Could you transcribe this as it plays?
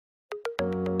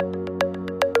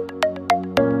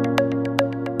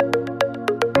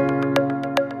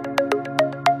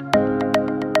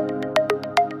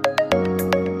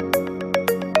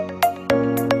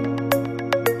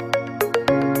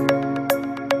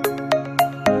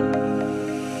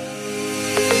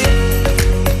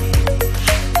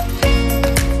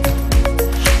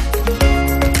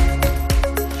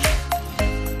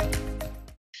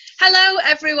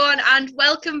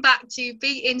welcome back to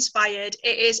Be Inspired.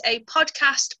 It is a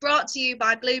podcast brought to you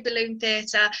by Blue Balloon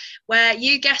Theatre, where,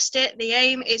 you guessed it, the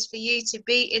aim is for you to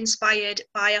be inspired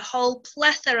by a whole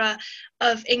plethora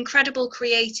of incredible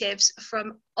creatives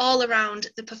from all around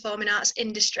the performing arts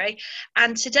industry.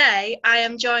 And today I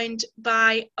am joined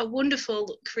by a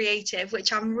wonderful creative,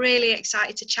 which I'm really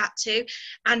excited to chat to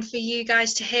and for you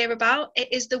guys to hear about. It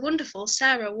is the wonderful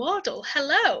Sarah Wardle.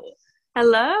 Hello.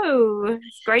 Hello,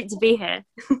 it's great to be here.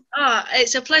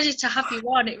 It's a pleasure to have you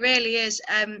on. It really is.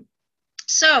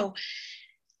 So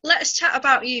let's chat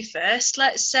about you first.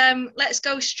 Let's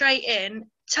go straight in.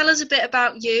 Tell us a bit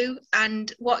about you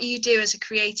and what you do as a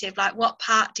creative. Like, what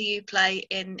part do you play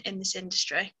in this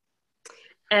industry?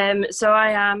 So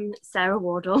I am Sarah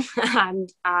Wardle,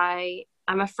 and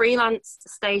I'm a freelance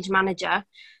stage manager.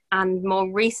 And more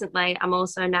recently, I'm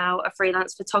also now a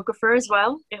freelance photographer as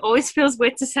well. It always feels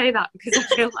weird to say that because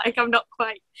I feel like I'm not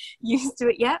quite used to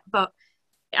it yet, but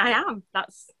I am.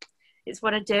 It's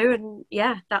what I do, and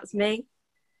yeah, that's me.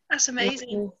 That's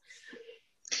amazing.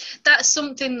 That's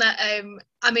something that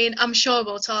I'm sure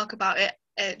we'll talk about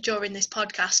it during this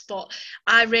podcast, but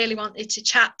I really wanted to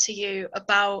chat to you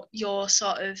about your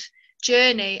sort of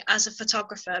journey as a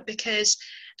photographer, because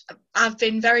I've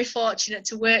been very fortunate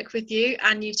to work with you,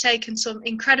 and you've taken some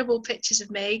incredible pictures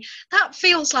of me. That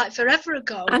feels like forever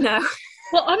ago. I know.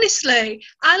 But honestly,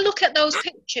 I look at those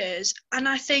pictures and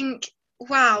I think,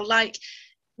 wow, like,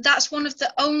 that's one of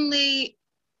the only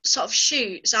sort of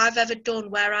shoots I've ever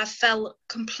done where I felt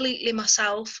completely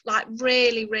myself, like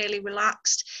really, really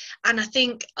relaxed. And I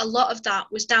think a lot of that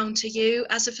was down to you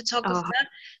as a photographer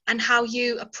and how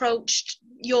you approached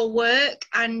your work.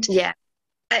 And yeah.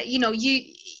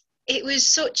 It was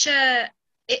such I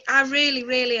really,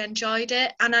 really enjoyed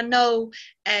it. And I know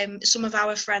some of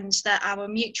our friends, that our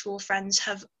mutual friends,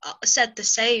 have said the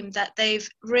same, that they've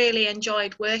really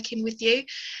enjoyed working with you.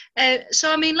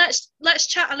 So, I mean, let's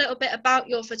chat a little bit about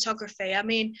your photography. I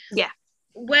mean,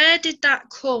 where did that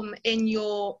come in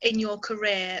your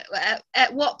career?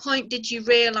 At what point did you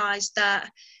realise that,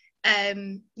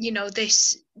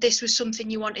 this was something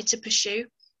you wanted to pursue?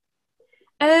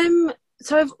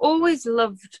 So I've always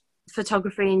loved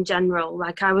photography in general.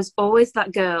 Like, I was always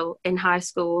that girl in high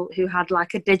school who had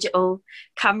like a digital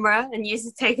camera and used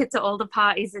to take it to all the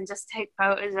parties and just take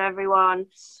photos of everyone.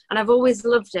 And I've always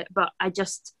loved it, but I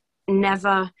just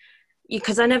never,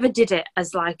 because I never did it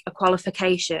as like a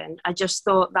qualification. I just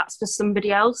thought that's for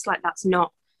somebody else. Like, that's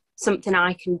not something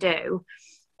I can do.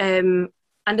 And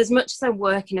as much as I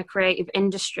work in a creative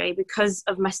industry, because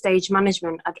of my stage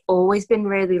management, I'd always been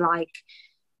really like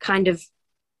kind of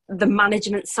the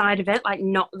management side of it, like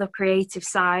not the creative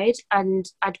side. And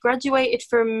I'd graduated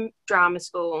from drama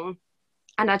school,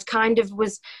 and I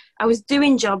was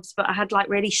doing jobs, but I had like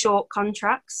really short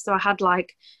contracts. So I had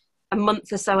like a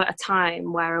month or so at a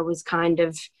time where I was kind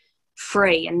of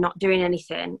free and not doing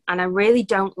anything. And I really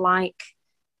don't like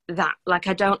that. Like,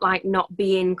 I don't like not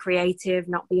being creative,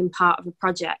 not being part of a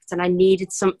project. And I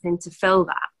needed something to fill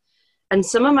that. And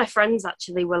some of my friends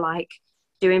actually were like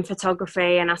doing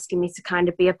photography and asking me to kind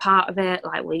of be a part of it.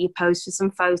 Like, will you pose for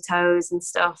some photos and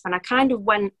stuff? And I kind of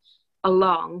went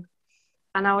along,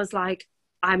 and I was like,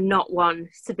 I'm not one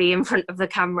to be in front of the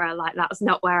camera. Like, that's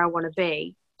not where I want to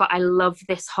be. But I love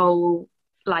this whole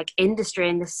like industry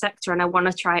in this sector, and I want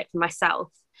to try it for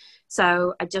myself.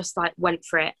 So I just like went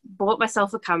for it, bought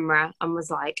myself a camera, and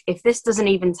was like, if this doesn't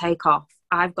even take off,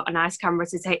 I've got a nice camera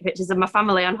to take pictures of my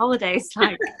family on holidays.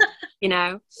 Like,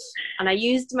 and I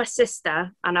used my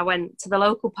sister, and I went to the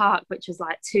local park, which was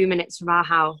like 2 minutes from our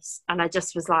house. And I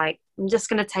just was like, I'm just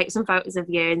going to take some photos of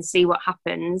you and see what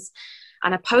happens.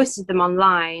 And I posted them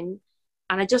online,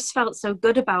 and I just felt so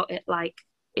good about it. Like,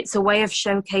 it's a way of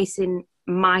showcasing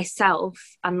myself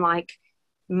and like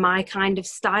my kind of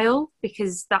style,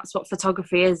 because that's what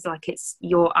photography is. Like, it's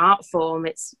your art form.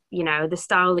 It's, the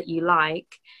style that you like.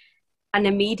 And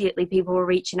immediately people were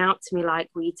reaching out to me like,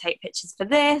 will you take pictures for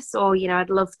this? Or, I'd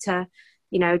love to,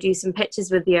 do some pictures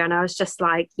with you. And I was just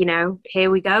like, here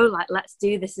we go. Like, let's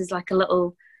do this as like a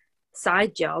little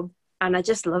side job. And I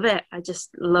just love it. I just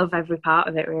love every part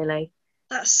of it, really.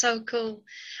 That's so cool.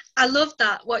 I love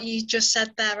that, what you just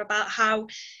said there about how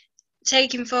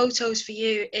taking photos for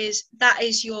you is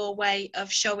your way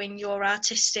of showing your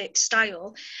artistic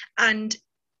style. And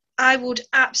I would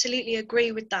absolutely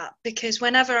agree with that, because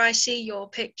whenever I see your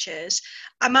pictures,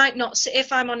 I might not see,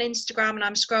 if I'm on Instagram and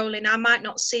I'm scrolling, I might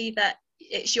not see that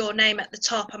it's your name at the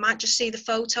top. I might just see the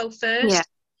photo first. Yeah.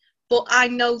 But I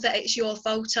know that it's your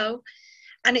photo.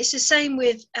 And it's the same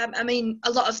with, a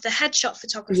lot of the headshot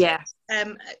photography. Yeah.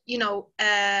 I'm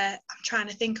trying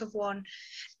to think of one.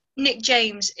 Nick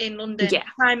James in London, Yeah.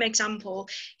 prime example.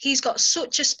 He's got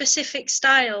such a specific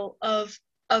style of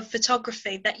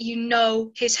photography that you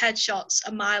know his headshots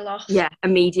a mile off. Yeah,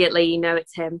 immediately you know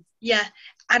it's him. Yeah,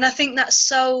 and I think that's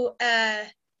so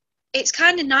it's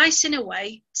kind of nice in a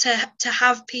way to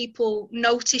have people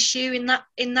notice you in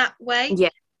that way. Yeah.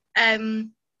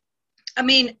 I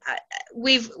mean,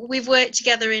 we've worked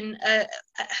together in a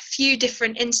few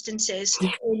different instances,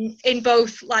 Yeah. in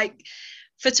both like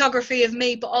photography of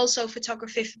me, but also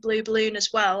photography for Blue Balloon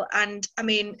as well. And I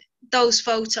mean, those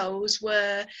photos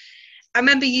were, I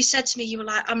remember you said to me, you were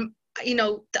like, I'm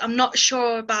not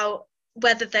sure about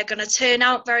whether they're going to turn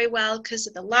out very well because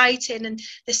of the lighting and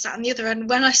this, that, and the other. And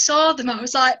when I saw them, I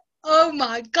was like, oh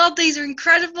my God, these are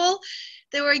incredible.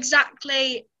 They were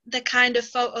exactly the kind of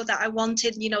photo that I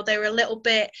wanted. You know, they were a little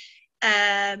bit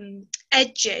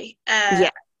edgy. Yeah.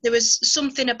 There was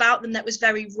something about them that was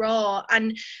very raw,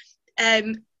 and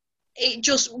it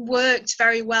just worked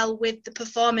very well with the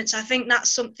performance. I think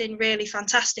that's something really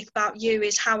fantastic about you,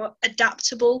 is how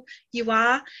adaptable you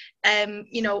are,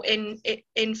 you know,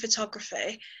 in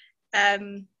photography.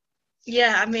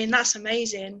 Yeah, I mean, that's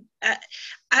amazing.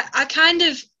 I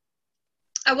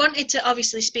wanted to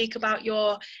obviously speak about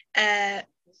your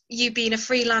you being a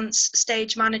freelance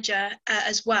stage manager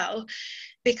as well,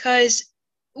 because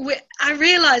I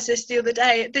realised this the other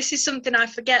day. This is something I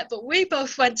forget, but we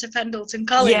both went to Pendleton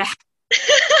College. Yeah.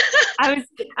 I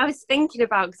was thinking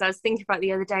about, because I was thinking about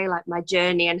the other day, like my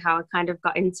journey and how I kind of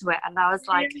got into it, and I was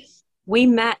like, we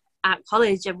met at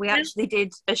college and we actually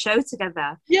did a show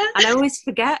together. Yeah. And I always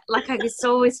forget, like I just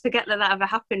always forget that ever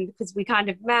happened, because we kind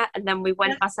of met and then we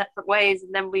went our separate ways,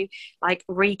 and then we like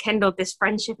rekindled this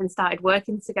friendship and started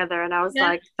working together. And I was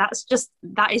like, that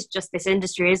is just this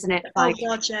industry, isn't it? Like, oh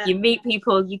God, yeah. You meet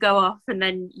people, you go off, and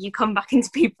then you come back into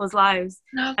people's lives,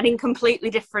 and in completely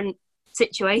different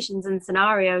situations and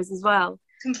scenarios as well.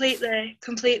 Completely.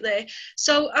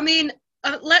 So I mean,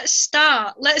 let's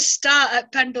start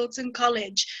at Pendleton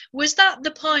College. Was that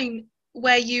the point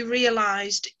where you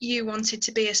realised you wanted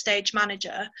to be a stage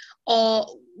manager, or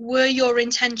were your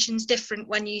intentions different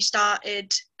when you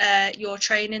started your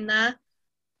training there?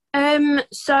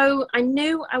 So I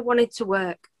knew I wanted to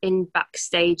work in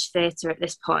backstage theatre at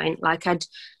this point. Like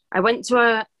I went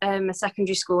to a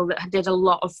secondary school that did a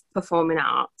lot of performing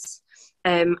arts.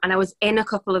 And I was in a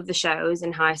couple of the shows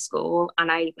in high school,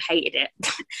 and I hated it.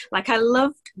 Like, I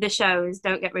loved the shows,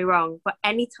 don't get me wrong, but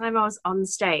anytime I was on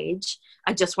stage,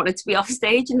 I just wanted to be off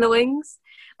stage in the wings.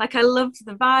 Like, I loved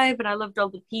the vibe and I loved all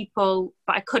the people,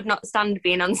 but I could not stand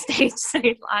being on stage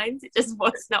saying lines. It just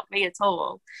was not me at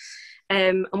all.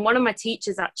 And one of my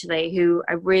teachers, actually, who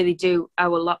I really do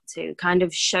owe a lot to, kind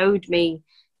of showed me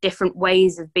different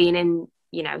ways of being in,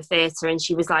 you know, theatre. And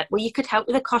she was like, well, you could help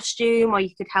with a costume, or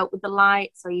you could help with the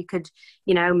lights, or you could,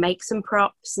 you know, make some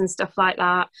props and stuff like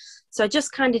that. So I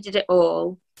just kind of did it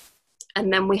all.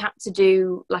 And then we had to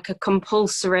do like a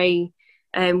compulsory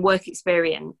work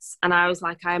experience. And I was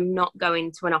like, I'm not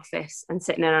going to an office and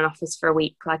sitting in an office for a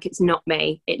week. Like, it's not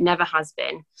me. It never has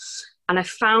been. And I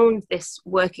found this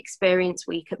work experience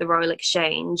week at the Royal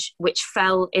Exchange, which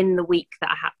fell in the week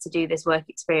that I had to do this work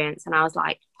experience. And I was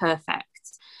like, perfect.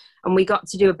 And we got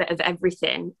to do a bit of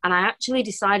everything. And I actually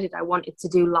decided I wanted to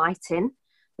do lighting.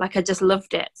 Like, I just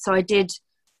loved it. So I did,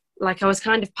 like, I was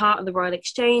kind of part of the Royal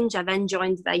Exchange. I then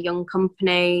joined their young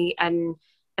company, and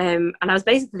I was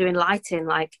basically doing lighting,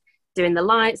 like doing the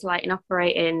lights, lighting,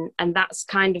 operating. And that's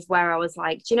kind of where I was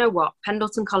like, do you know what?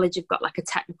 Pendleton College have got like a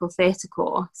technical theatre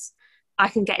course. I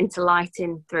can get into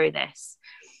lighting through this.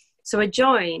 So I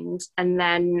joined, and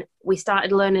then we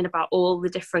started learning about all the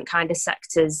different kind of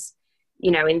sectors, you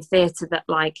know, in theatre that,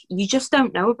 like, you just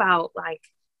don't know about. Like,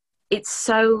 it's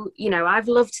so, you know, I've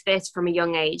loved theatre from a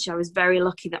young age. I was very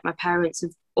lucky that my parents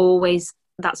have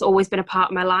that's always been a part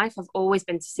of my life. I've always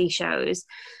been to see shows,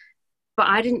 but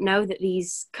I didn't know that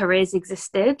these careers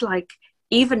existed. Like,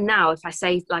 even now, if I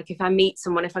say, like, if I meet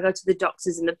someone, if I go to the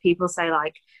doctors and the people say,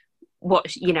 like,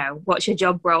 what's your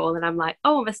job role? And I'm like,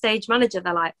 oh, I'm a stage manager.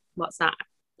 They're like, what's that?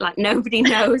 Like, nobody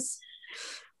knows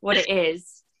what it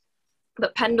is.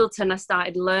 But Pendleton, I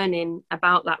started learning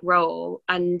about that role,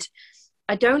 and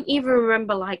I don't even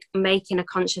remember like making a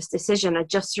conscious decision. I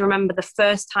just remember the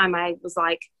first time I was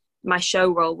like, my show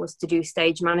role was to do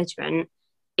stage management.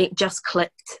 It just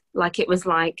clicked. Like, it was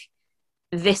like,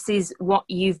 this is what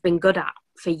you've been good at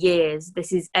for years.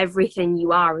 This is everything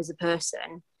you are as a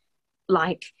person.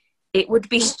 Like, it would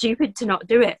be stupid to not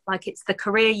do it. Like, it's the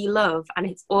career you love, and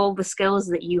it's all the skills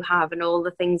that you have and all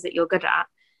the things that you're good at.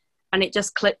 And it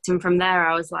just clicked. And from there,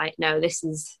 I was like, no, this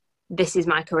is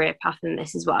my career path, and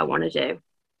this is what I want to do.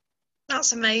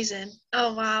 That's amazing.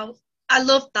 Oh, wow. I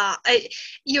love that.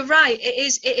 You're right.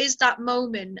 It is that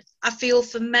moment, I feel,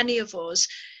 for many of us,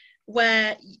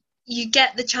 where you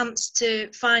get the chance to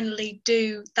finally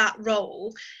do that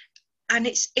role, and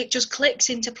it just clicks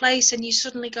into place, and you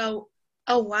suddenly go,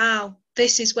 oh wow,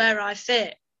 this is where I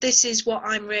fit. This is what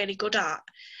I'm really good at.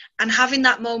 And having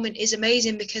that moment is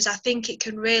amazing, because I think it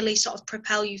can really sort of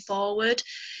propel you forward,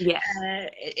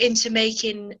 into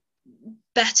making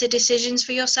better decisions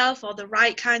for yourself, or the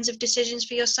right kinds of decisions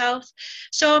for yourself.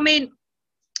 So I mean,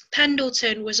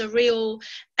 Pendleton was a real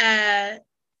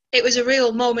it was a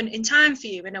real moment in time for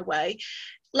you, in a way.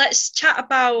 Let's chat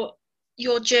about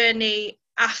your journey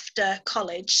after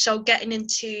college, so getting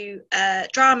into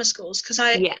drama schools, because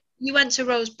you went to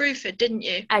Rose Bruford, didn't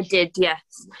you? I did, yes.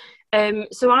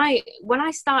 So when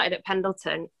I started at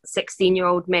Pendleton,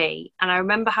 16-year-old me, and I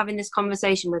remember having this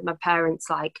conversation with my parents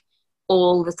like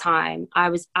all the time. I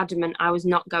was adamant I was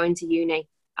not going to uni.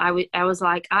 I was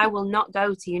like, I will not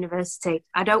go to university.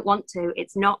 I don't want to.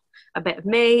 It's not a bit of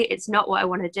me. It's not what I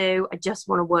want to do. I just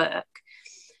want to work.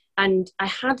 And I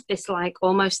had this like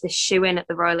almost this shoe in at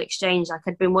the Royal Exchange. Like,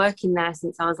 I'd been working there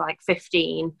since I was like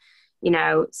 15, you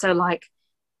know, so like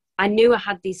I knew I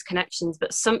had these connections,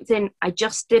 but something, I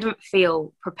just didn't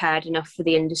feel prepared enough for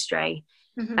the industry.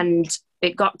 Mm-hmm. And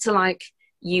it got to like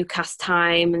UCAS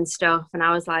time and stuff, and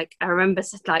I was like, I remember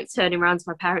like turning around to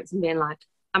my parents and being like,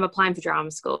 I'm applying for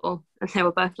drama school, and they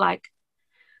were both like,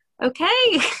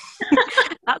 okay.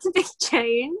 That's a big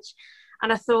change.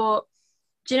 And I thought,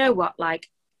 do you know what, like,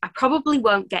 I probably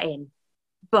won't get in,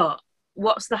 but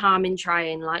what's the harm in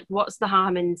trying? Like, what's the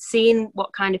harm in seeing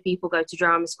what kind of people go to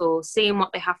drama school, seeing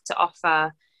what they have to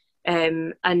offer?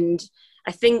 And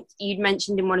I think you'd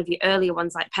mentioned in one of your earlier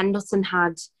ones, like Pendleton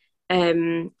had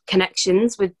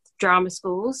connections with drama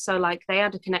schools. So like they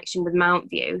had a connection with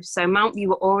Mountview. So Mountview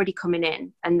were already coming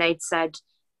in, and they'd said,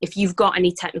 if you've got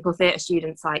any technical theatre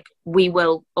students, like, we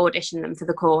will audition them for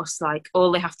the course. Like,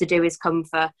 all they have to do is come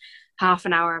for half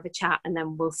an hour of a chat, and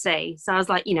then we'll see. So I was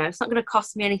like, you know, it's not going to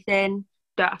cost me anything.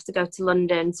 Don't have to go to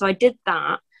London. So I did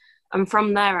that. And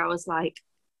from there I was like,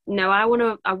 no, I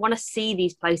want to see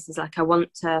these places. Like, I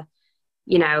want to,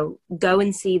 you know, go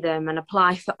and see them and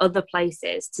apply for other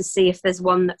places to see if there's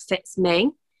one that fits me.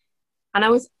 And I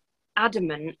was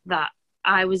adamant that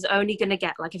I was only going to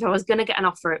get, like, if I was going to get an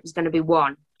offer, it was going to be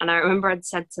one. And I remember I'd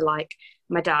said to like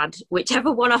my dad,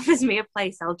 whichever one offers me a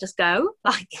place, I'll just go,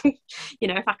 like, you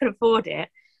know, if I can afford it.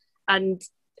 And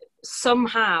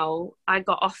somehow I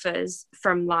got offers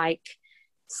from like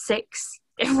 6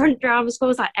 different drama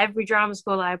schools. Like, every drama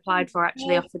school I applied for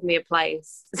actually offered me a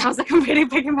place. It sounds like I'm really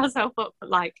picking myself up, but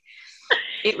like,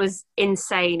 it was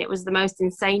insane. It was the most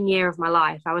insane year of my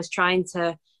life. I was trying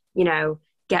to, you know,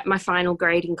 get my final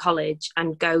grade in college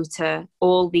and go to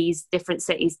all these different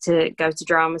cities to go to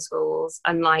drama schools.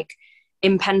 And like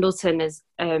in Pendleton, is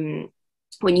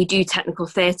when you do technical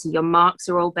theatre, your marks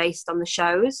are all based on the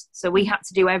shows. So we had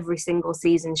to do every single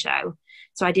season show.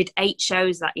 So I did 8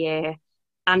 shows that year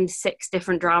and 6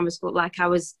 different drama schools. Like,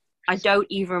 I don't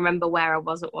even remember where I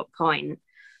was at what point.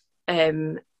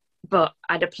 But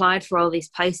I'd applied for all these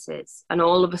places, and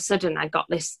all of a sudden I got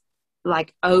this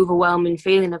like overwhelming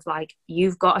feeling of like,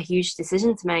 you've got a huge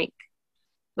decision to make.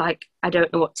 Like, I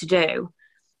don't know what to do.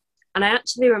 And I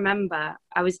actually remember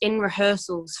I was in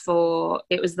rehearsals for,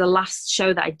 it was the last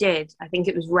show that I did. I think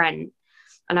it was Rent.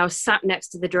 And I was sat next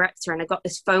to the director, and I got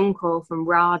this phone call from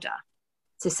RADA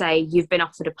to say, you've been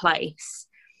offered a place.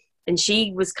 And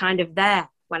she was kind of there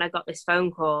when I got this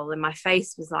phone call, and my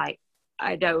face was like,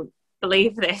 I don't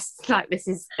believe this. Like, this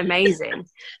is amazing.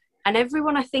 And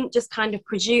everyone, I think, just kind of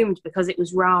presumed because it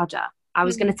was RADA, I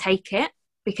was going to take it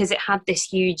because it had this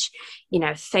huge, you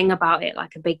know, thing about it,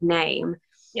 like a big name.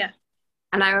 Yeah.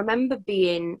 And I remember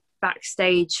being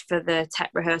backstage for the tech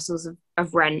rehearsals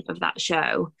of Rent, of that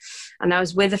show. And I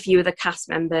was with a few of the cast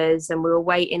members, and we were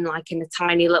waiting like in a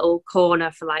tiny little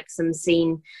corner for like some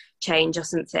scene change or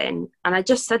something. And I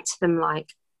just said to them,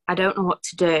 like, I don't know what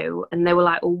to do. And they were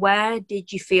like, well, where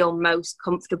did you feel most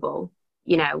comfortable?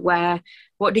 You know,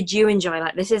 what did you enjoy?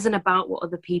 Like, this isn't about what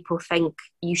other people think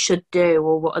you should do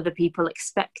or what other people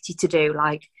expect you to do.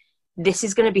 Like, this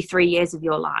is going to be 3 years of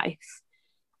your life.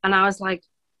 And I was like,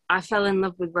 I fell in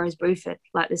love with Rose Bruford.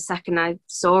 Like, the second I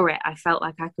saw it, I felt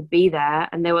like I could be there.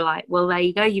 And they were like, well, there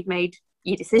you go, you've made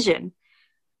your decision.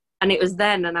 And it was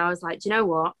then, and I was like, do you know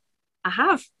what? I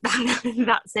have.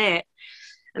 That's it.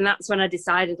 And that's when I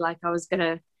decided, like, I was going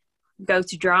to go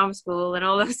to drama school, and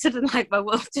all of a sudden, like, my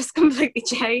world just completely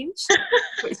changed,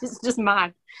 which is just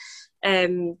mad.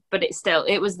 But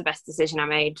it was the best decision I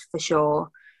made, for sure.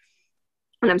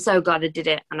 And I'm so glad I did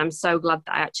it. And I'm so glad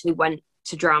that I actually went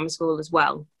to drama school as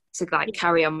well, to like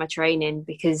carry on my training,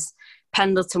 because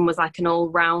Pendleton was like an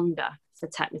all-rounder for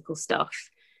technical stuff,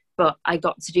 but I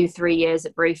got to do 3 years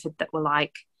at Bruford that were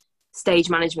like stage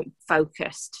management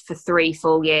focused for 3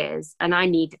 full years, and I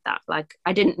needed that. Like,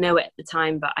 I didn't know it at the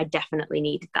time, but I definitely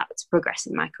needed that to progress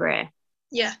in my career.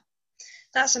 Yeah,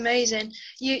 that's amazing.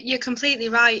 You're completely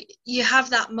right. You have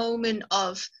that moment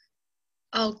of,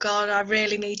 oh God, I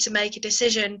really need to make a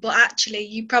decision, but actually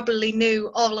you probably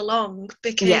knew all along,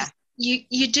 because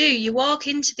you walk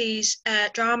into these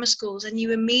drama schools and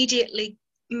you immediately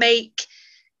make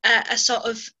a sort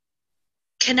of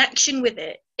connection with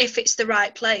it. If it's the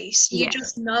right place, you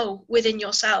just know within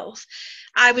yourself.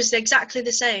 I was exactly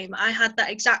the same. I had that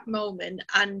exact moment,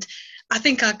 and I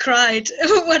think I cried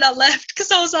when I left,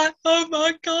 because I was like, oh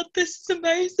my God, this is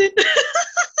amazing.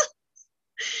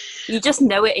 You just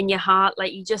know it in your heart.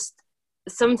 Like,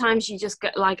 sometimes you just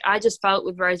get, like, I just felt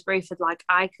with Rose Bruford, like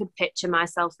I could picture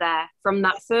myself there from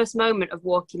that first moment of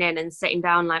walking in and sitting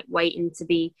down, like waiting to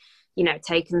be,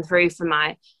 taken through for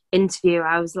my interview.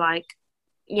 I was like,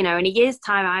 in a year's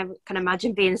time, I can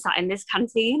imagine being sat in this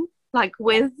canteen, like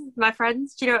with my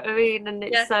friends. Do you know what I mean? And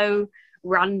it's so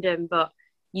random, but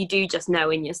you do just know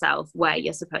in yourself where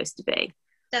you're supposed to be.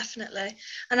 Definitely.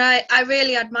 And I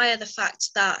really admire the fact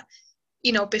that,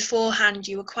 beforehand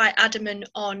you were quite adamant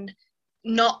on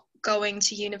not going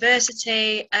to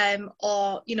university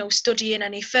or, studying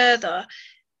any further.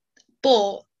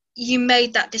 But you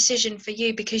made that decision for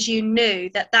you because you knew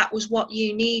that that was what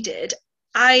you needed.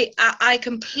 I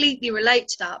completely relate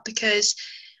to that, because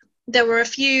there were a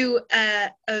few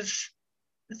of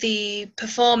the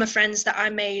performer friends that I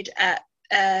made at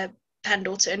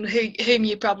Pendleton, whom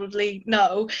you probably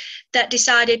know, that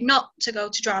decided not to go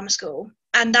to drama school,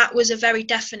 and that was a very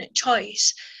definite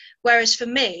choice. Whereas for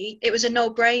me, it was a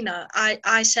no-brainer.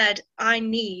 I said, I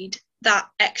need that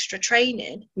extra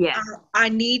training. I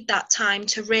need that time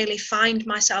to really find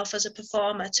myself as a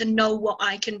performer, to know what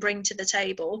I can bring to the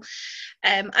table.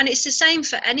 And it's the same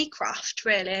for any craft,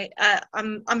 really.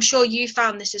 I'm sure you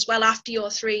found this as well. After your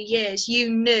 3 years,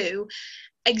 you knew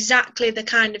exactly the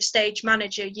kind of stage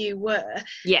manager you were.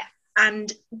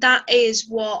 And that is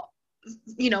what,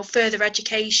 further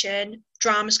education,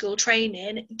 drama school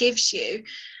training gives you.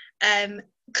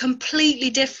 Completely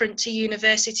different to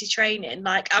university training.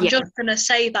 Like, I'm just gonna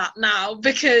say that now,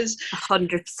 because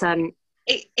 100%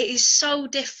 it is so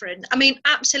different. I mean,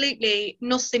 absolutely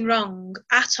nothing wrong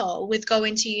at all with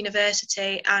going to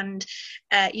university and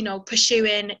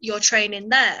pursuing your training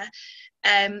there,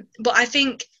 but I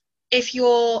think if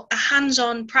you're a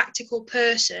hands-on practical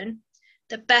person,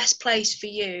 the best place for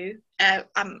you,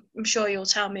 I'm sure you'll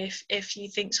tell me if you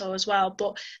think so as well,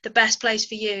 but the best place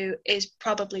for you is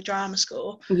probably drama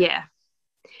school.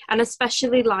 And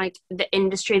especially like the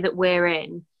industry that we're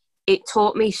in, it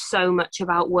taught me so much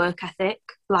about work ethic,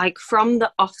 like from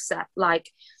the offset. Like,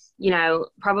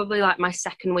 probably like my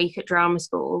second week at drama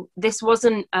school, this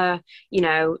wasn't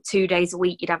 2 days a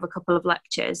week you'd have a couple of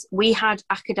lectures. We had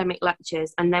academic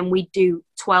lectures, and then we'd do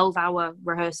 12-hour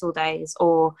rehearsal days,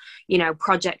 or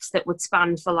projects that would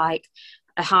span for like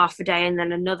a half a day and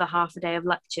then another half a day of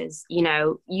lectures.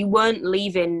 You weren't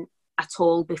leaving at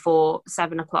all before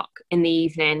 7 o'clock in the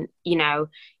evening.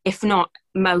 If not,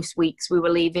 most weeks we were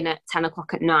leaving at 10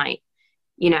 o'clock at night,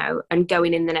 and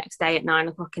going in the next day at 9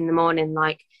 o'clock in the morning.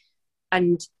 Like,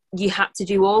 and you had to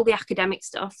do all the academic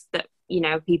stuff that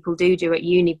people do at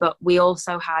uni, but we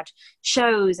also had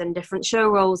shows and different show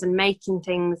roles and making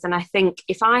things. And I think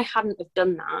if I hadn't have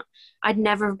done that, I'd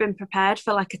never have been prepared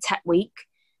for like a tech week,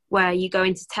 where you go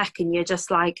into tech and you're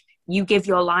just like, you give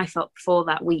your life up for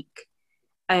that week.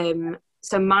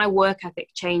 So my work ethic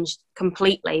changed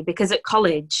completely, because at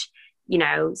college,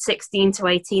 16 to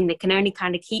 18, they can only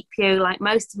kind of keep you, like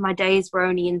most of my days were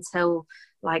only until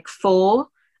like 4,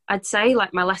 I'd say,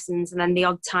 like my lessons, and then the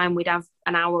odd time we'd have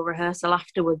an hour rehearsal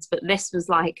afterwards. But this was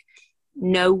like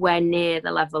nowhere near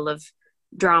the level of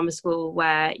drama school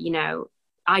where,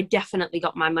 I definitely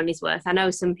got my money's worth. I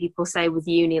know some people say with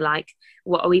uni, like,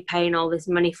 what are we paying all this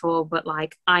money for? But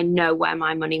like, I know where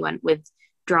my money went with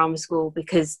drama school,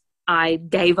 because I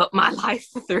gave up my life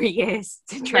for 3 years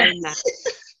to train there.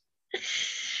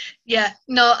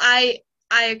 No,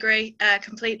 I agree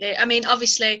completely. I mean,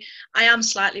 obviously, I am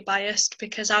slightly biased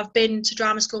because I've been to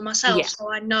drama school myself,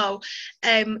 so I know.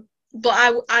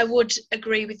 But I would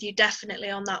agree with you definitely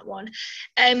on that one.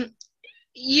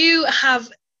 You have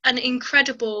an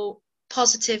incredible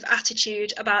positive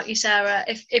attitude about you, Sarah,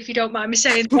 if you don't mind me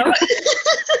saying so.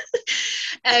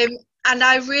 And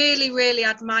I really, really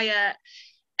admire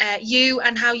you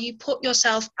and how you put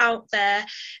yourself out there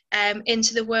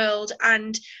into the world.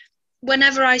 And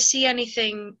whenever I see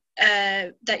anything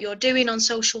that you're doing on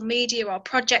social media or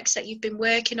projects that you've been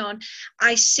working on,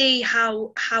 I see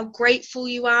how grateful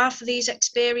you are for these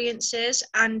experiences.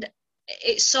 And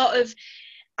it's sort of,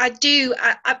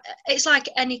 it's like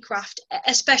any craft,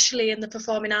 especially in the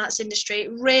performing arts industry,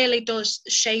 it really does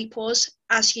shape us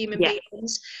as human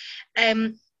beings.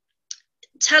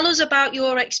 Tell us about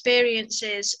your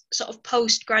experiences sort of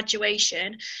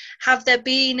post-graduation. Have there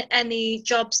been any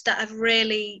jobs that have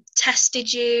really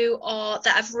tested you or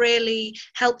that have really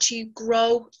helped you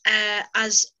grow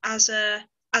as a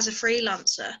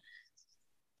freelancer?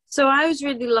 So I was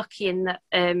really lucky in that,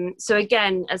 so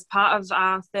again, as part of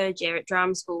our third year at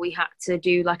drama school, we had to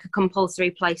do like a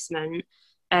compulsory placement.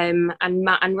 And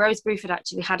Matt and Rose Bruford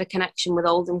actually had a connection with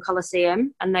Oldham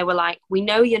Coliseum, and they were like, we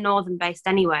know you're Northern based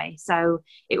anyway, so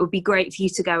it would be great for you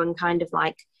to go and kind of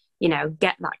like, you know,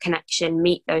 get that connection,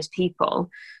 meet those people.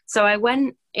 So I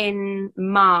went in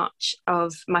March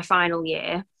of my final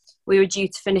year. We were due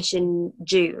to finish in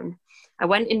June. I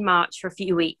went in March for a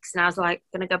few weeks, and I was like,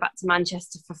 going to go back to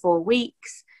Manchester for 4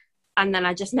 weeks. And then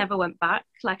I just never went back.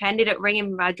 Like, I ended up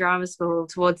ringing my drama school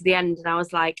towards the end, and I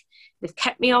was like, they've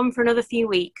kept me on for another few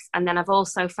weeks. And then I've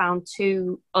also found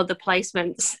 2 other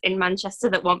placements in Manchester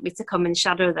that want me to come and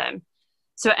shadow them.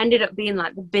 So it ended up being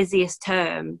like the busiest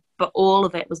term, but all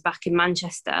of it was back in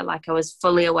Manchester. Like, I was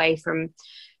fully away from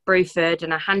Bruford,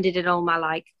 and I handed in all my,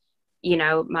 like, you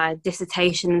know, my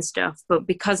dissertation and stuff. But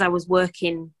because I was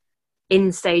working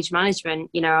in stage management,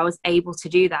 you know, I was able to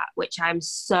do that, which I'm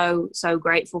so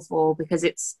grateful for, because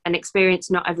it's an experience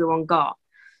not everyone got.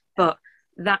 But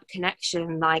that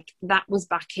connection, like, that was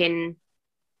back in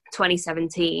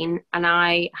 2017, and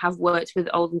I have worked with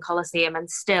Oldham Coliseum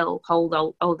and still hold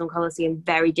Oldham Coliseum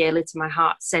very dearly to my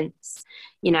heart since.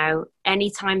 You know,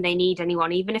 anytime they need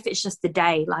anyone, even if it's just a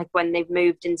day, like when they've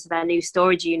moved into their new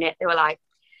storage unit, they were like,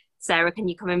 Sarah, can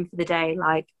you come in for the day?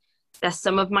 Like, they're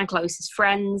some of my closest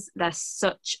friends. They're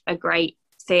such a great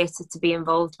theatre to be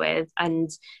involved with. And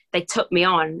they took me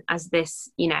on as this,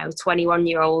 you know,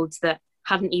 21-year-old that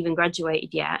hadn't even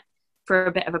graduated yet for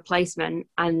a bit of a placement.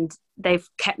 And they've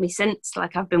kept me since.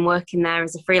 Like, I've been working there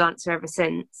as a freelancer ever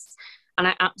since. And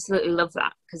I absolutely love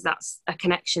that, because that's a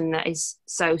connection that is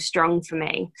so strong for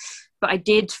me. But I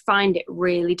did find it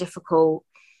really difficult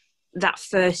that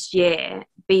first year,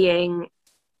 being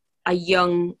a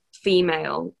young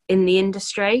female in the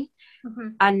industry.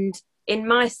 And in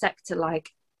my sector, like,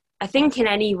 I think in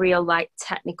any real, like,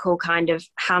 technical kind of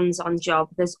hands-on job,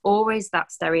 there's always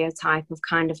that stereotype of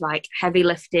kind of like heavy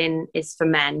lifting is for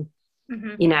men,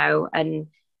 you know, and,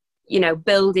 you know,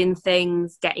 building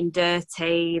things, getting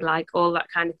dirty, like all that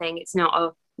kind of thing. It's not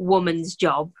a woman's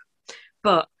job,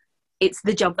 but it's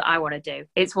the job that I want to do.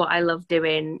 It's what I love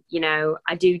doing. You know,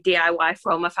 I do DIY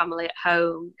for all my family at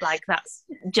home. Like, that's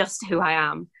just who I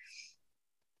am.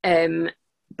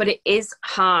 But it is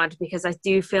hard, because I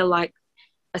do feel like,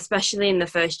 especially in the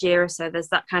first year or so, there's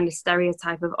that kind of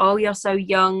stereotype of, oh, you're so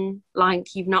young,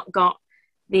 like, you've not got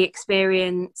the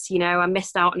experience. You know, I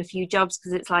missed out on a few jobs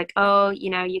because it's like, oh, you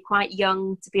know, you're quite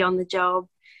young to be on the job.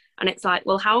 And it's like,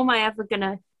 well, how am I ever going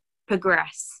to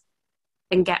progress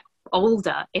and get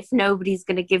older if nobody's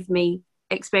going to give me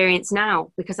experience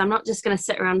now? Because I'm not just going to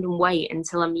sit around and wait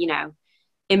until I'm, you know,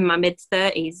 in my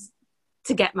mid-30s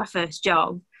to get my first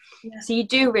job. So you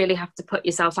do really have to put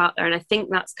yourself out there. And I think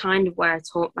that's kind of where I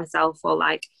taught myself, or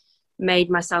like made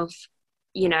myself,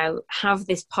 you know, have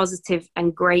this positive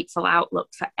and grateful outlook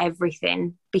for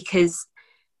everything, because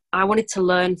I wanted to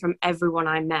learn from everyone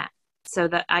I met so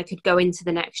that I could go into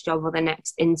the next job or the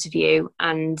next interview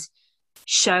and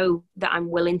show that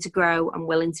I'm willing to grow, I'm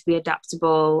willing to be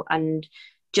adaptable, and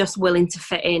just willing to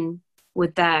fit in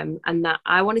with them. And that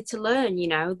I wanted to learn. You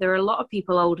know, there are a lot of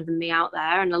people older than me out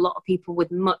there, and a lot of people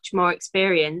with much more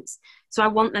experience, so I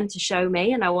want them to show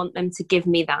me, and I want them to give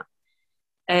me that.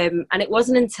 And it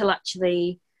wasn't until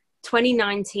actually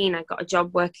 2019 I got a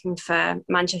job working for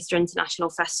Manchester International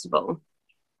Festival,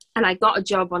 and I got a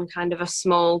job on kind of a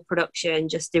small production,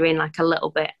 just doing like a little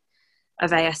bit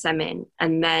of ASM in.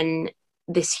 And then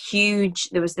there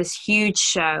was this huge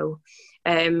show,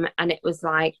 and it was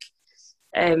like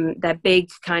their big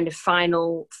kind of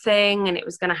final thing, and it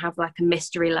was going to have like a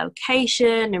mystery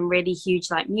location and really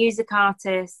huge like music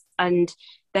artists, and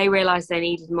they realized they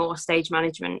needed more stage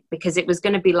management, because it was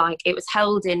going to be like, it was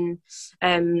held in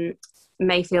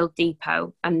Mayfield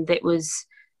Depot, and it was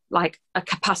like a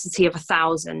capacity of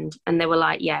 1,000, and they were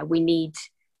like, yeah, we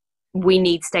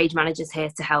need stage managers here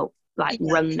to help like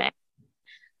run this.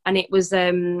 And it was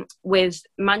with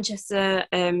Manchester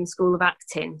School of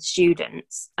Acting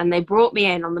students, and they brought me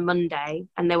in on the Monday,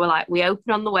 and they were like, we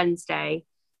open on the Wednesday,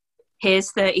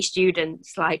 here's 30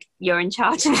 students, like, you're in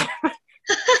charge of them.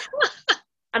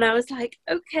 And I was like,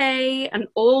 okay. And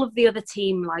all of the other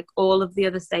team, like all of the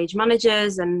other stage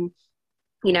managers and,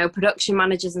 you know, production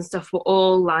managers and stuff were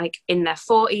all like in their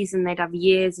 40s and they'd have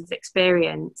years of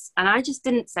experience. And I just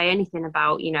didn't say anything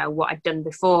about, you know, what I'd done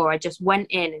before. I just went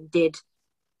in and did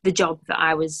the job that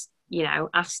I was, you know,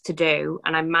 asked to do.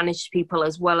 And I managed people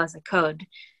as well as I could.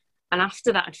 And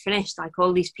after that had finished, like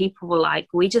all these people were like,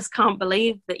 we just can't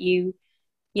believe that you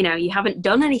know, you haven't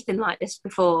done anything like this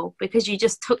before, because you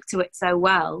just took to it so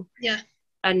well. Yeah.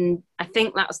 And I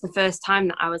think that's the first time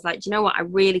that I was like, do you know what? I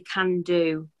really can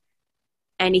do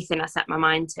anything I set my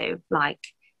mind to. Like,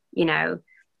 you know,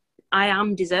 I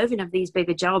am deserving of these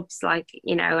bigger jobs, like,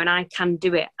 you know, and I can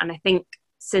do it. And I think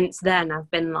since then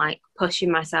I've been like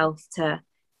pushing myself to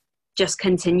just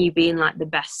continue being like the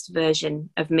best version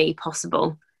of me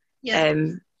possible. Yeah.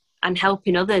 And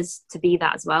helping others to be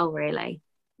that as well, really.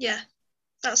 Yeah.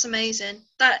 That's amazing.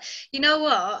 That, you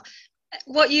know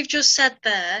what you've just said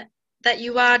there, that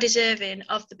you are deserving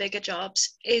of the bigger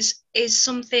jobs, is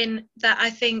something that I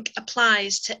think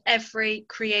applies to every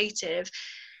creative.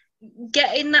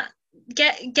 Getting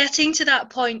to that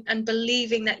point and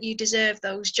believing that you deserve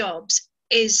those jobs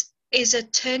is a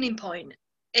turning point.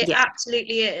 It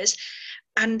absolutely is.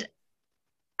 And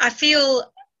I feel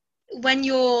when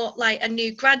you're like a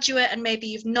new graduate and maybe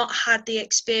you've not had the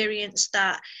experience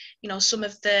that, you know, some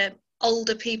of the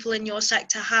older people in your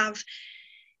sector have,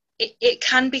 it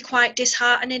can be quite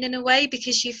disheartening in a way,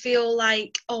 because you feel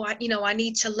like, oh, I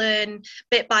need to learn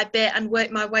bit by bit and work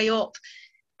my way up.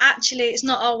 Actually, it's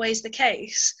not always the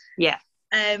case. Yeah.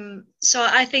 So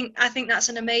I think that's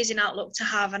an amazing outlook to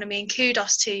have. And I mean,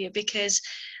 kudos to you, because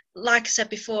like I said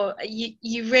before,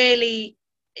 you really,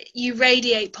 you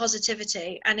radiate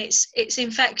positivity, and it's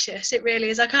infectious. It really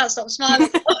is. I can't stop smiling.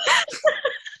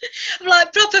 I'm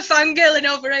like proper fangirling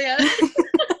over here.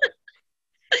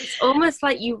 It's almost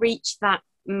like you reach that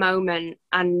moment,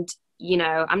 and, you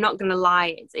know, I'm not going to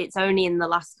lie, it's only in the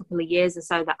last couple of years or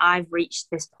so that I've reached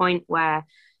this point where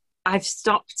I've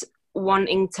stopped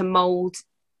wanting to mold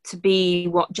to be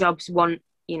what jobs want,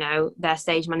 you know, their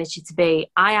stage manager to be.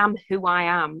 I am who I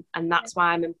am, and that's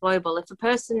why I'm employable. If a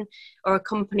person or a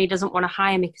company doesn't want to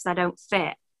hire me because I don't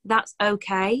fit, that's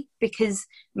okay, because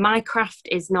my craft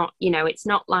is not, you know, it's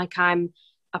not like I'm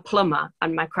a plumber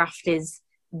and my craft is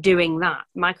doing that.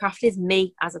 My craft is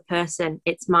me as a person.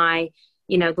 It's my,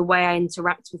 you know, the way I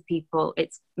interact with people.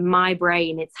 It's my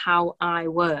brain. It's how I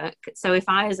work. So if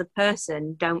I as a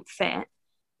person don't fit,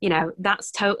 you know,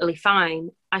 that's totally fine.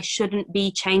 I shouldn't be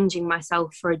changing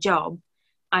myself for a job.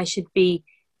 I should be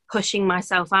pushing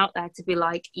myself out there to be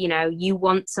like, you know, you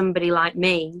want somebody like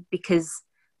me because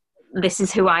this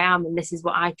is who I am and this is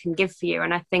what I can give for you.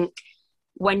 And I think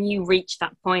when you reach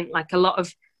that point, like a lot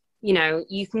of, you know,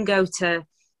 you can go to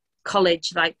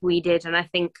college like we did, and I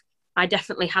think I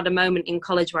definitely had a moment in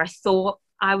college where I thought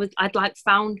I'd like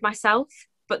found myself,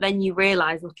 but then you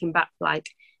realize looking back, like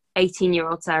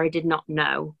 18-year-old Sarah did not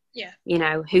know, you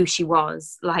know, who she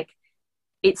was. Like,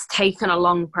 it's taken a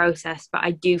long process, but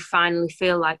I do finally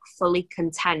feel like fully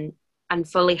content and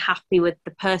fully happy with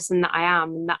the person that I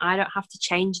am, and that I don't have to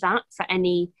change that for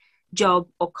any job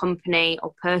or company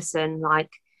or person.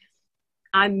 Like,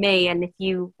 I'm me, and if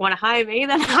you want to hire me,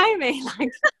 then hire me.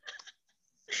 Like,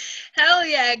 hell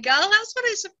yeah, girl, that's what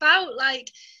it's about. Like,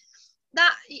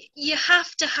 that, you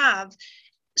have to have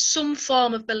some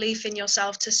form of belief in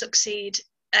yourself to succeed.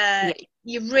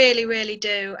 You really, really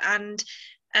do. And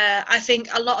I think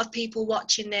a lot of people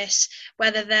watching this,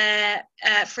 whether they're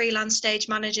freelance stage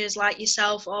managers like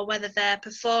yourself, or whether they're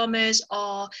performers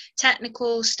or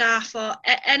technical staff or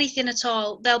anything at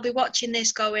all, they'll be watching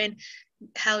this going,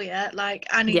 hell yeah, like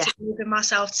I need to believe in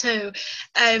myself too.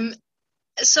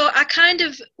 So I kind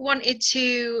of wanted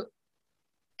to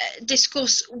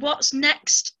discuss what's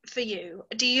next for you.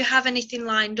 Do you have anything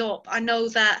lined up? I know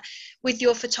that with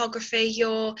your photography,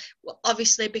 you're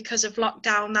obviously, because of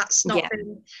lockdown, that's not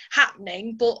been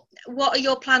happening, but what are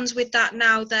your plans with that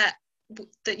now that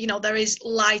you know there is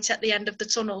light at the end of the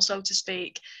tunnel, so to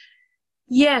speak?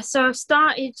 So I've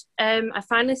started, I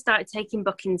finally started taking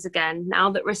bookings again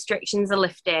now that restrictions are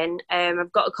lifting.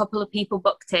 I've got a couple of people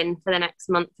booked in for the next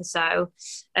month or so,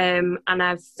 and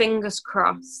I've, fingers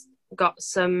crossed, got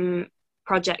some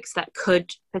projects that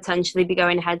could potentially be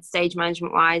going ahead stage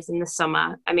management wise in the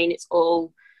summer. I mean, it's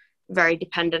all very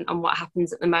dependent on what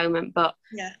happens at the moment, but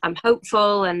I'm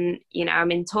hopeful, and, you know,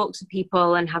 I'm in talks with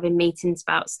people and having meetings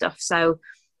about stuff. So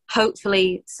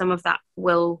hopefully some of that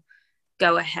will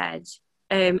go ahead.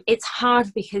 It's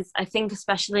hard because I think,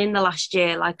 especially in the last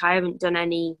year, like I haven't done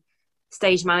any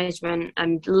stage management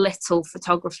and little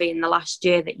photography in the last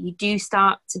year that you do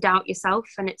start to doubt yourself.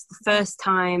 And it's the first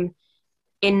time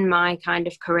in my kind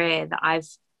of career that I've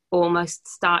almost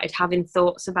started having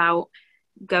thoughts about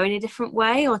going a different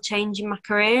way or changing my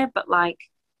career. But like,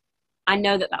 I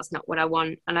know that that's not what I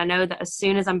want. And I know that as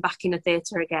soon as I'm back in a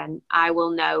theatre again, I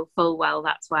will know full well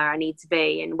that's where I need to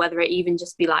be. And whether it even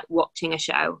just be like watching a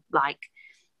show, like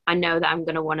I know that I'm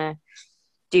going to want to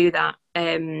do that.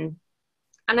 And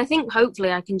I think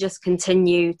hopefully I can just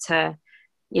continue to,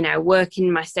 you know, work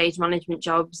in my stage management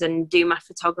jobs and do my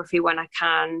photography when I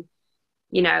can.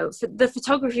 You know, the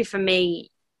photography for me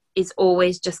is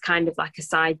always just kind of like a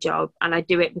side job, and I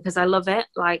do it because I love it.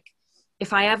 Like,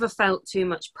 if I ever felt too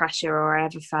much pressure or I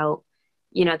ever felt,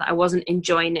 you know, that I wasn't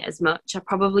enjoying it as much, I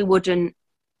probably wouldn't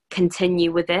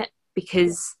continue with it,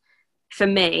 because for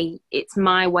me, it's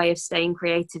my way of staying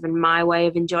creative and my way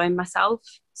of enjoying myself.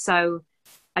 So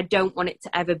I don't want it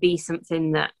to ever be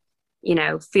something that, you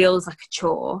know, feels like a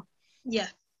chore. Yeah.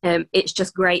 It's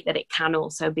just great that it can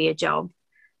also be a job.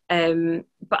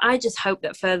 But I just hope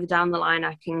that further down the line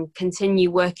I can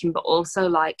continue working, but also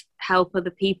like help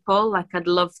other people. Like, I'd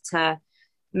love to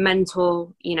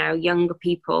mentor, you know, younger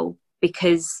people,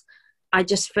 because I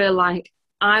just feel like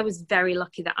I was very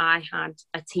lucky that I had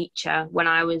a teacher when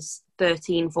I was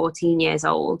 13, 14 years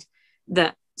old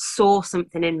that saw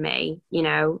something in me. You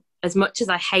know, as much as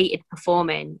I hated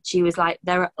performing, she was like,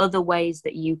 there are other ways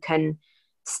that you can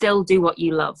still do what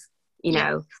you love, you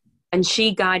know. And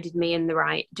she guided me in the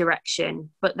right direction,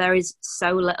 but there is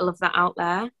so little of that out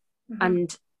there.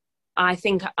 And I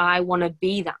think I want to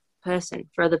be that person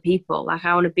for other people. Like,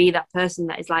 I want to be that person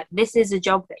that is like, this is a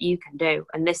job that you can do,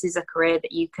 and this is a career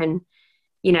that you can,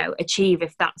 you know, achieve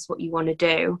if that's what you want to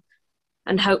do.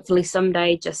 And hopefully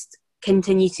someday just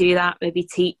continue to do that, maybe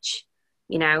teach,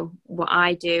 you know, what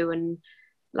I do, and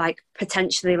like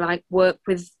potentially like work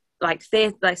with like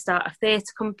theatre, like start a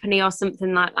theatre company or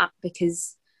something like that,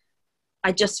 because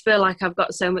I just feel like I've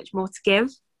got so much more to give.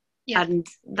 And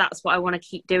that's what I want to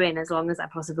keep doing as long as I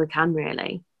possibly can,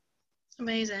 really.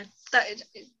 Amazing. That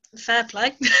is fair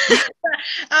play.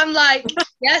 I'm like,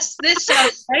 yes, this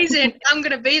sounds amazing. I'm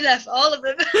going to be there for all of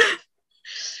them.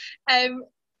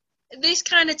 This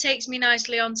kind of takes me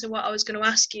nicely on to what I was going to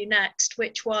ask you next,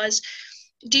 which was,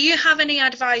 do you have any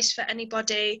advice for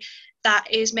anybody that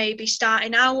is maybe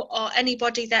starting out, or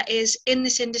anybody that is in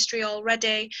this industry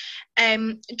already,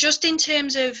 just in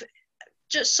terms of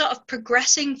just sort of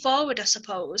progressing forward, I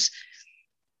suppose?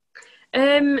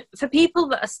 For people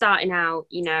that are starting out,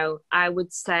 you know, I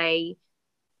would say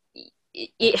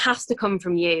it has to come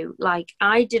from you. Like,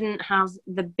 I didn't have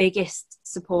the biggest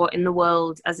support in the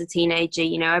world as a teenager.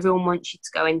 You know, everyone wants you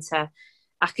to go into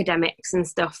academics and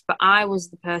stuff, but I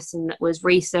was the person that was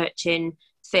researching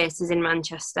theatres in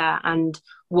Manchester and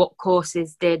what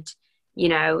courses did, you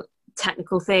know,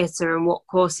 technical theatre, and what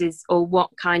courses or what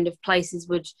kind of places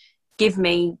would give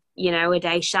me, you know, a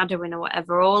day shadowing or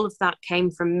whatever. All of that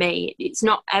came from me. It's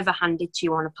not ever handed to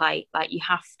you on a plate. Like, you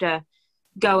have to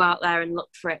go out there and look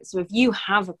for it. So if you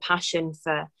have a passion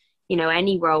for, you know,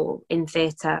 any role in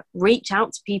theatre, reach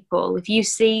out to people. If you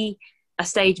see a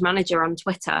stage manager on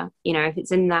Twitter, you know, if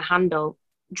it's in their handle,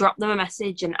 drop them a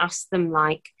message and ask them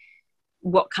like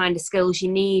what kind of skills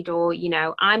you need. Or, you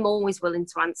know, I'm always willing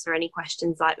to answer any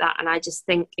questions like that. And I just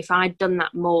think if I'd done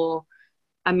that more,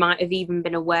 I might have even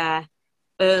been aware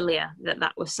earlier that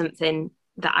that was something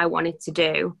that I wanted to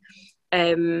do.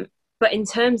 But in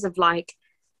terms of like,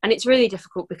 and it's really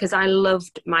difficult because I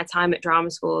loved my time at drama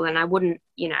school, and I wouldn't,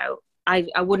 you know,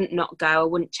 I wouldn't not go, I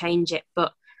wouldn't change it.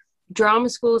 But drama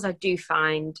schools, I do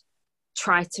find,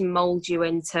 try to mold you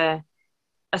into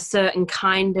a certain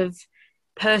kind of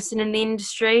person in the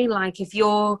industry. Like, if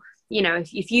you're, you know,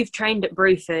 if you've trained at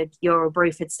Bruford, you're a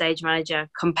Bruford stage manager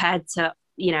compared to,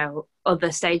 you know,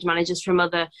 other stage managers from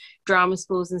other drama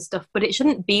schools and stuff. But it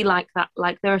shouldn't be like that.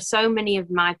 Like, there are so many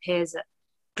of my peers at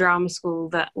drama school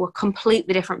that were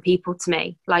completely different people to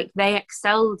me. Like, they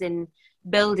excelled in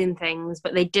building things,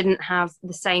 but they didn't have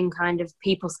the same kind of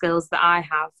people skills that I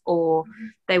have. Or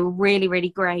they were really, really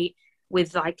great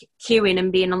with like queuing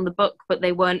and being on the book, but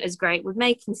they weren't as great with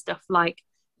making stuff. Like,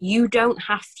 you don't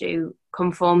have to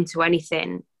conform to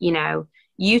anything, you know,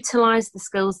 utilize the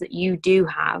skills that you do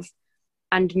have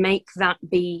and make that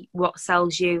be what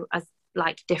sells you as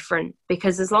like different.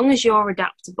 Because as long as you're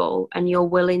adaptable and you're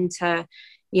willing to,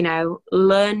 you know,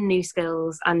 learn new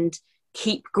skills and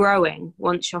keep growing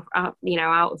once you're out, you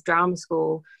know, out of drama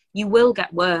school, you will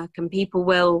get work and people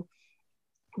will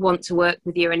want to work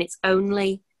with you. And it's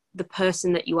only the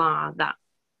person that you are that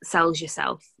sells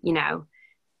yourself. You know,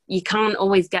 you can't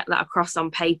always get that across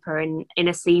on paper in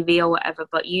a CV or whatever,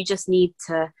 but you just need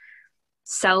to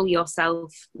sell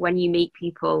yourself when you meet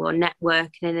people or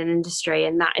network in an industry,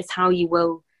 and that is how you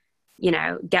will,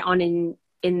 get on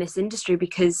in this industry.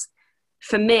 Because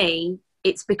for me,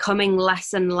 it's becoming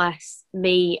less and less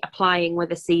me applying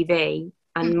with a CV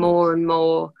and more and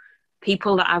more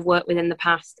people that I've worked with in the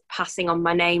past passing on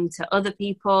my name to other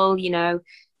people.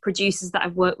 Producers that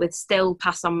I've worked with still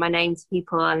pass on my name to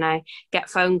people, and I get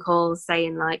phone calls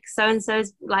saying like, so and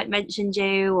so's like mentioned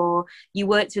you, or you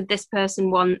worked with this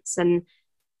person once. And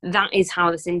that is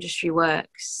how this industry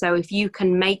works. So if you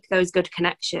can make those good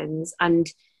connections, and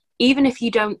even if you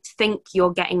don't think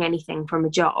you're getting anything from a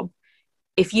job,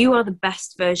 if you are the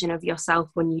best version of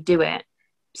yourself when you do it,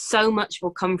 so much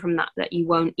will come from that you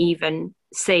won't even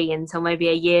see until maybe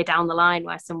a year down the line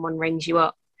where someone rings you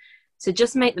up. So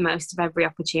just make the most of every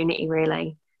opportunity,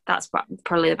 really. That's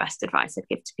probably the best advice I'd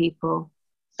give to people.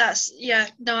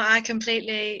 I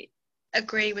completely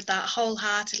agree with that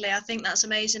wholeheartedly. I think that's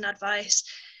amazing advice.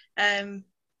 And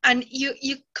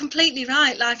you're completely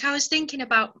right. Like, I was thinking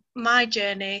about my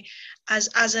journey as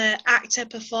an actor,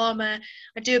 performer.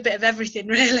 I do a bit of everything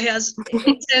really as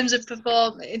in terms of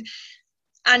performing.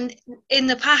 And in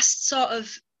the past sort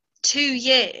of 2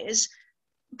 years,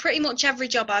 pretty much every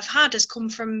job I've had has come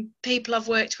from people I've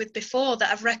worked with before that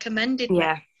have recommended me.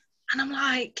 And I'm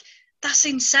like, that's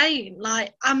insane.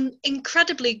 Like, I'm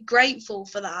incredibly grateful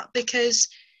for that, because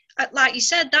like you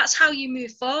said, that's how you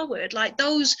move forward. Like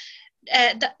those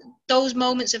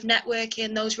moments of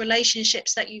networking, those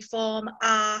relationships that you form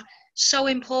are so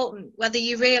important, whether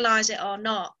you realize it or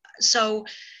not. So,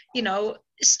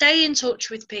 stay in touch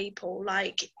with people,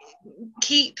 like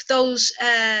keep those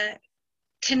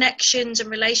connections and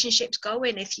relationships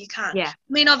going if you can. I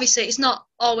mean, obviously it's not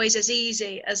always as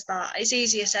easy as that. It's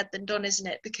easier said than done, isn't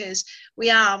it? Because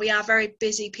we are very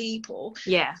busy people.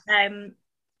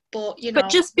 But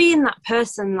just being that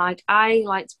person, like, I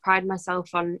like to pride myself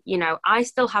on, I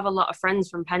still have a lot of friends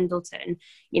from Pendleton,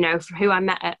 who I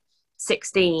met at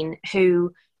 16,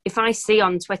 who, if I see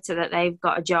on Twitter that they've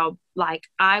got a job, like,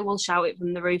 I will shout it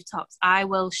from the rooftops. I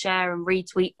will share and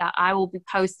retweet that. I will be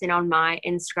posting on my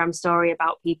Instagram story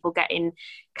about people getting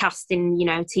cast in,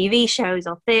 TV shows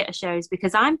or theatre shows,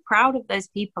 because I'm proud of those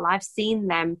people. I've seen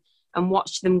them and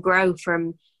watched them grow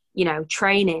from,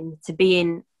 training to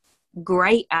being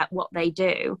great at what they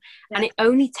do. And it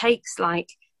only takes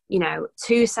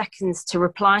 2 seconds to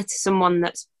reply to someone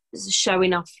that's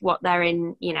showing off what they're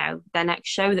in, their next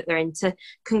show that they're in, to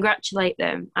congratulate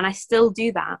them. And I still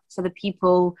do that for the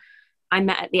people I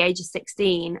met at the age of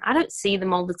 16. I don't see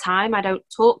them all the time, I don't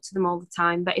talk to them all the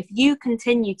time, but if you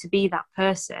continue to be that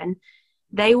person,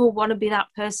 they will want to be that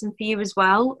person for you as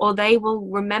well, or they will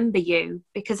remember you.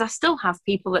 Because I still have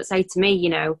people that say to me,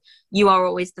 you are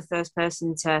always the first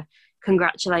person to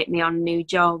congratulate me on a new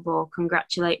job, or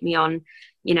congratulate me on,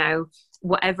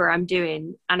 whatever I'm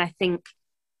doing. And I think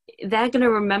they're going to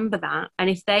remember that. And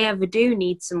if they ever do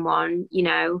need someone,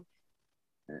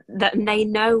 that they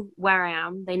know where I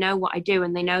am, they know what I do,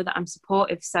 and they know that I'm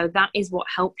supportive. So that is what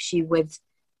helps you with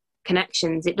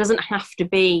connections. It doesn't have to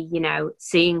be,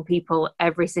 seeing people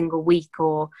every single week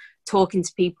or talking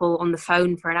to people on the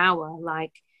phone for an hour.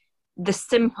 Like, the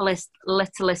simplest,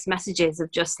 littlest messages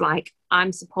of just like,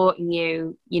 I'm supporting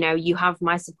you, you have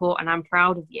my support and I'm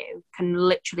proud of you, can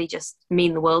literally just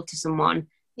mean the world to someone.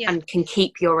 And can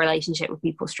keep your relationship with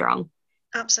people strong.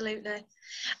 Absolutely.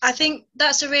 I think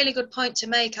that's a really good point to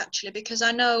make, actually, because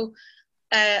I know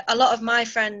a lot of my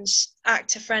friends,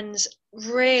 actor friends,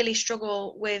 really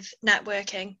struggle with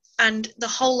networking, and the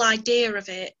whole idea of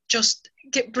it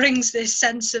brings this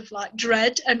sense of like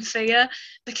dread and fear,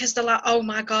 because they're like, oh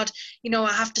my God,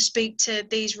 I have to speak to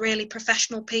these really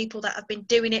professional people that have been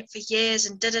doing it for years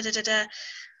and da-da-da-da-da.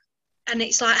 And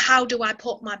it's like, how do I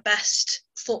put my best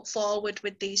foot forward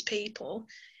with these people?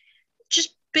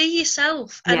 Just be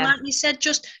yourself. And like you said,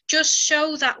 just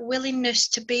show that willingness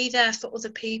to be there for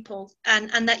other people,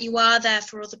 and that you are there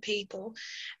for other people.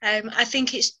 I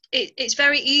think it's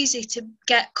very easy to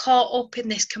get caught up in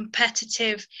this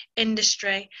competitive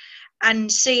industry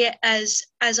and see it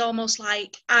as almost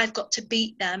like, I've got to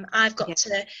beat them. I've got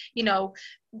to,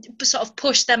 sort of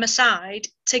push them aside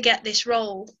to get this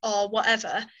role or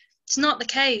whatever. It's not the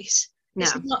case.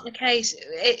 It's not the case.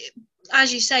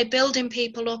 As you say, building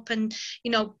people up and,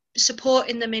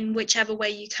 supporting them in whichever way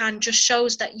you can just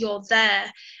shows that you're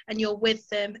there and you're with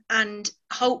them, and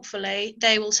hopefully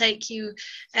they will take you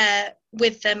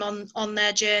with them on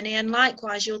their journey, and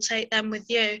likewise you'll take them with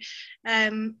you.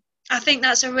 I think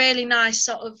that's a really nice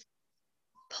sort of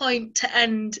point to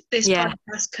end this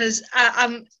podcast, because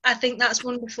I think that's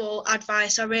wonderful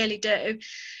advice. I really do.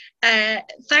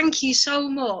 Thank you so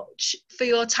much for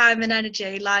your time and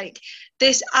energy. Like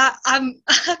this, I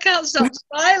can't stop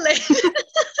smiling.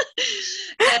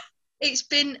 It's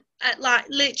been like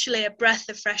literally a breath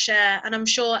of fresh air, and I'm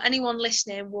sure anyone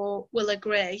listening will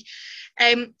agree.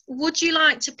 Would you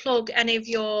like to plug any of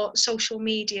your social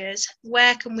medias?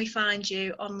 Where can we find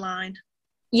you online?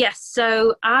 Yes,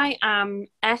 so I am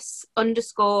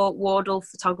S_Wardle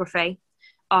Photography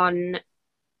on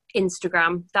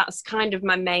Instagram. That's kind of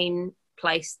my main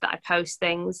place that I post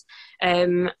things.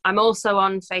 I'm also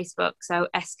on Facebook, so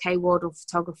SK Wardle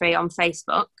Photography on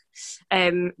Facebook.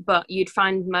 But you'd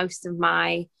find most of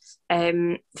my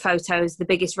photos, the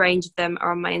biggest range of them,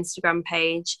 are on my Instagram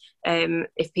page,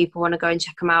 if people want to go and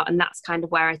check them out. And that's kind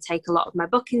of where I take a lot of my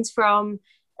bookings from,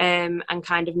 and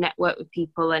kind of network with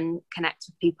people and connect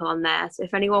with people on there. So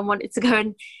if anyone wanted to go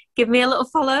and give me a little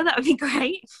follow, that would be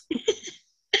great.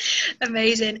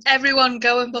 Amazing. Everyone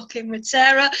go and book in with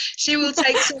Sarah. She will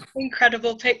take some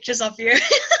incredible pictures of you.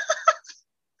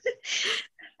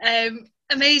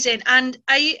 Amazing. And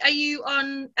are you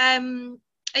on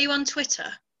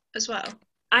Twitter as well?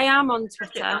 I am on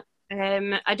Twitter.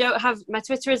 I don't have, my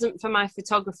Twitter isn't for my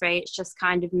photography, it's just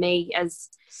kind of me as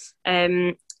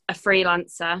a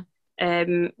freelancer.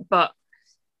 But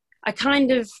I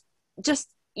kind of just,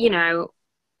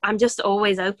 I'm just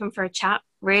always open for a chat,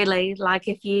 really. Like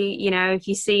if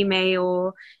you see me,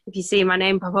 or if you see my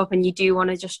name pop up and you do want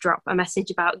to just drop a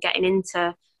message about getting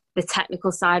into the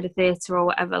technical side of theatre or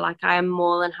whatever, like I am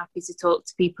more than happy to talk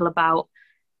to people about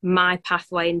my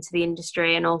pathway into the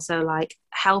industry, and also like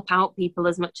help out people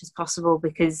as much as possible,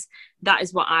 because that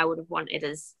is what I would have wanted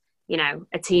as,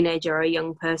 a teenager or a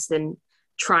young person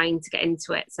trying to get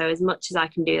into it. So as much as I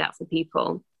can do that for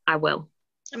people, I will.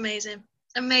 Amazing.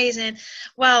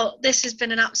 Well, this has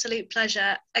been an absolute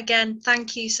pleasure. Again,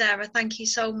 thank you, Sarah. Thank you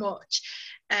so much,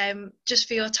 just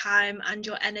for your time and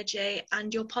your energy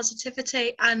and your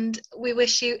positivity. And we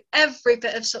wish you every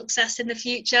bit of success in the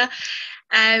future.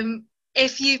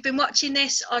 If you've been watching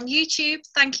this on YouTube,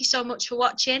 thank you so much for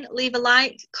watching. Leave a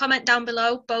like, comment down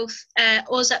below. Both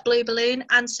us at Blue Balloon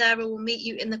and Sarah will meet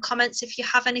you in the comments if you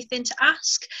have anything to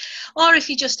ask, or if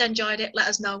you just enjoyed it, let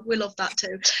us know. We love that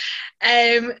too.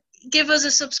 Give us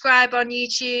a subscribe on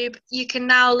YouTube. You can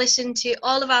now listen to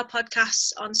all of our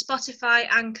podcasts on Spotify,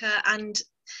 Anchor, and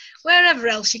wherever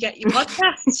else you get your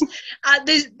podcasts.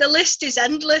 The list is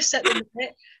endless at the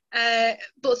minute.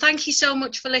 But thank you so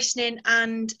much for listening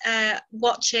and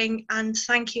watching, and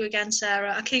thank you again,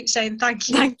 Sarah. I keep saying thank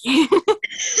you. Thank you.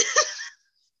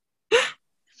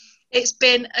 It's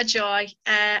been a joy.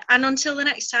 And until the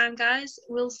next time, guys,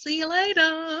 we'll see you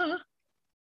later.